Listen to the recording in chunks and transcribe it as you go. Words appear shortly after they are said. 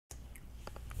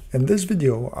In this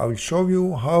video, I will show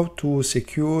you how to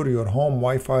secure your home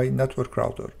Wi-Fi network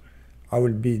router. I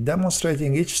will be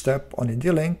demonstrating each step on a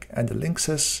D-Link and the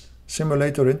Linksys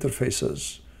simulator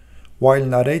interfaces while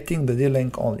narrating the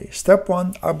D-Link only. Step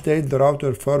 1. Update the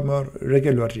router firmware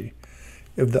regularly.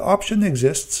 If the option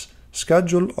exists,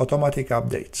 schedule automatic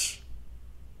updates.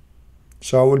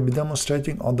 So I will be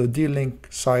demonstrating on the D-Link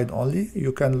side only.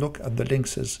 You can look at the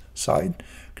Linksys side,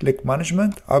 click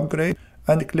Management, Upgrade,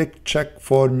 and click Check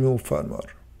for new firmware.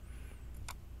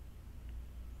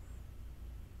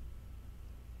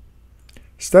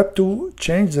 Step 2.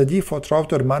 Change the default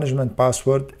router management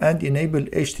password and enable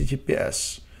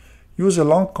HTTPS. Use a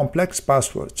long complex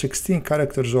password, 16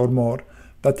 characters or more,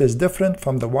 that is different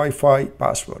from the Wi-Fi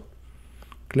password.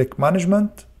 Click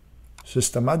Management,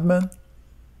 System Admin,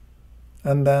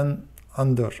 and then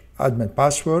under Admin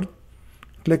Password,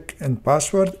 click in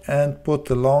Password and put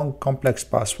the long complex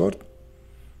password.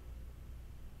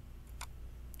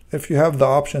 If you have the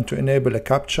option to enable a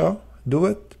CAPTCHA, do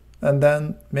it, and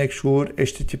then make sure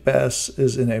HTTPS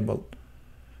is enabled,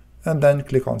 and then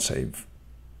click on Save.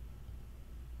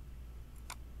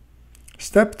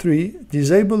 Step 3.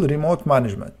 Disable remote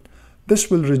management. This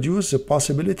will reduce the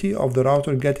possibility of the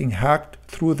router getting hacked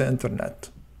through the internet.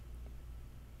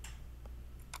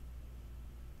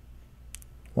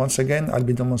 Once again, I'll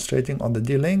be demonstrating on the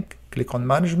D-Link. Click on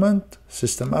Management,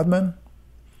 System Admin,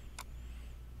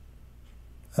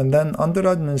 and then under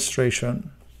Administration,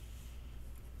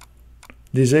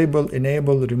 disable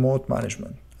Enable Remote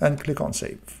Management, and click on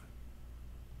Save.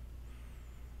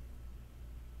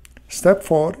 Step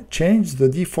 4. Change the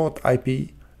default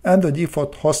IP and the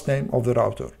default hostname of the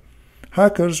router.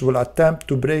 Hackers will attempt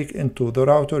to break into the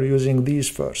router using these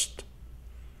first.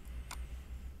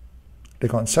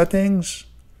 Click on Settings,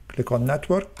 click on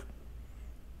Network.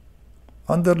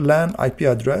 Under LAN IP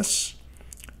address,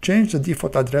 change the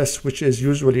default address, which is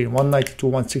usually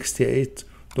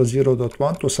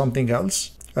 192.168.0.1 to something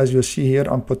else. As you see here,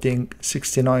 I'm putting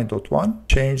 69.1.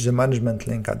 Change the management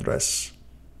link address.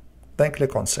 Then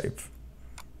click on Save.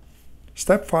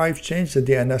 Step 5. Change the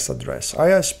DNS address.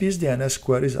 ISP's DNS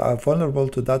queries are vulnerable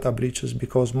to data breaches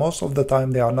because most of the time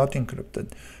they are not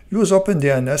encrypted. Use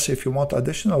OpenDNS if you want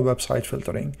additional website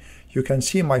filtering. You can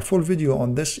see my full video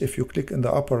on this if you click in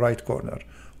the upper right corner.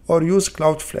 Or use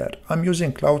Cloudflare. I'm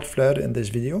using Cloudflare in this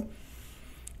video.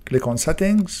 Click on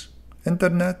Settings,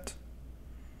 Internet,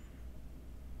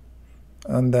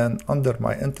 and then under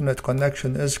my internet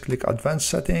connection click Advanced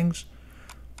Settings.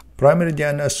 Primary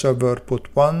DNS server,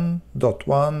 put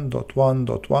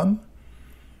 1.1.1.1.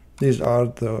 These are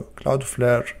the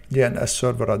Cloudflare DNS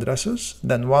server addresses.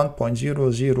 Then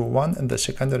 1.0.0.1 in the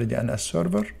secondary DNS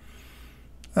server.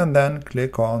 And then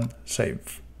click on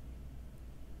Save.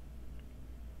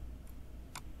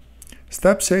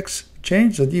 Step 6.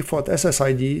 Change the default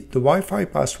SSID, the Wi-Fi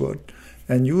password,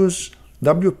 and use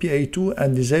WPA2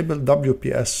 and disable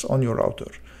WPS on your router.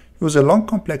 Use a long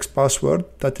complex password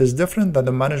that is different than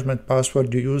the management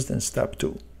password you used in Step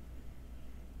 2.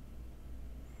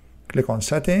 Click on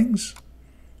Settings,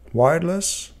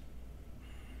 Wireless,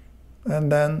 and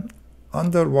then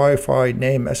under Wi-Fi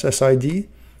name SSID,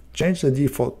 change the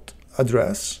default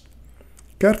address.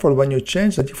 Careful when you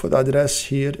change the default address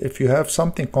here. If you have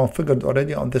something configured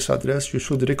already on this address, you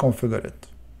should reconfigure it.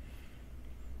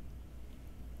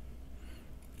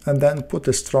 And then put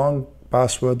a strong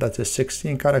password that is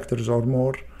 16 characters or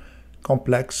more,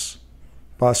 complex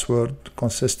password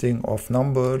consisting of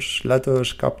numbers,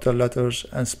 letters, capital letters,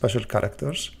 and special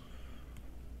characters.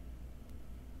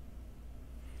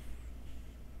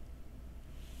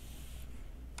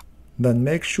 Then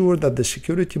make sure that the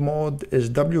security mode is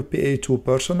WPA2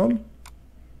 personal,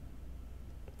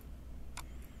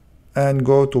 and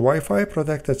go to Wi-Fi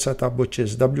protected setup, which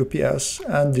is WPS,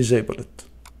 and disable it.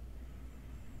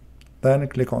 Then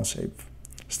click on Save.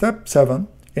 Step 7.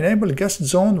 Enable guest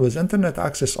zone with internet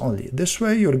access only. This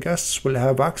way your guests will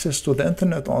have access to the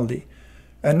internet only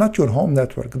and not your home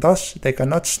network. Thus, they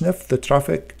cannot sniff the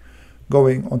traffic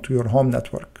going onto your home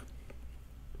network.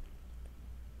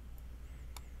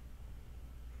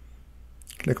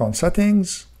 Click on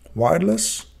Settings,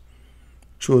 Wireless,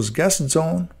 choose Guest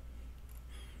Zone.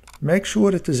 Make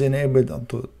sure it is enabled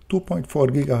onto 2.4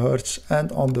 GHz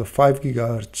and on the 5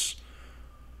 GHz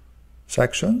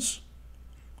sections,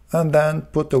 and then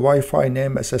put the Wi-Fi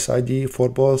name SSID for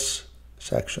both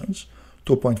sections,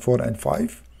 2.4 and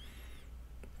 5.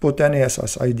 Put any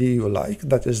SSID you like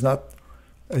that is not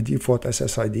a default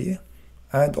SSID,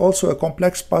 and also a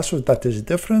complex password that is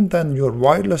different than your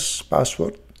wireless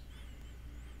password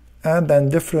and then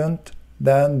different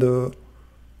than the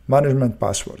management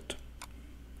password.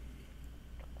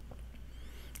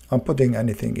 I'm putting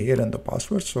anything here in the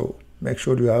password, so make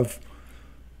sure you have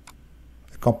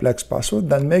a complex password.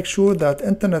 Then make sure that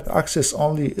internet access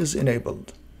only is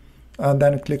enabled, and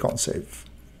then click on Save.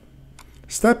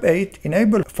 Step 8,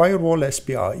 enable firewall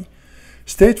SPI.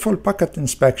 Stateful packet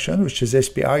inspection, which is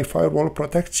SPI firewall,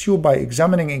 protects you by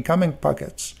examining incoming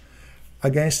packets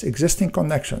against existing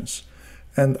connections.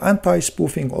 And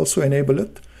anti-spoofing also enable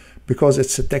it, because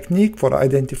it's a technique for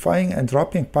identifying and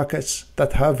dropping packets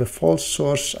that have a false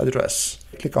source address.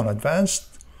 Click on Advanced,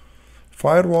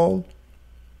 Firewall,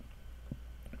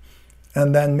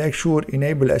 and then make sure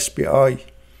Enable SPI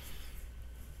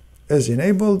is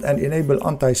enabled and Enable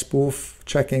Anti-Spoof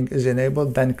checking is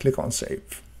enabled, then click on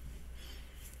Save.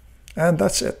 And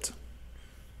that's it.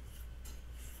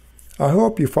 I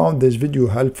hope you found this video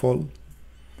helpful.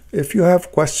 If you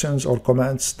have questions or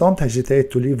comments, don't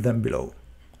hesitate to leave them below.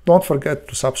 Don't forget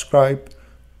to subscribe.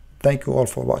 Thank you all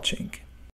for watching.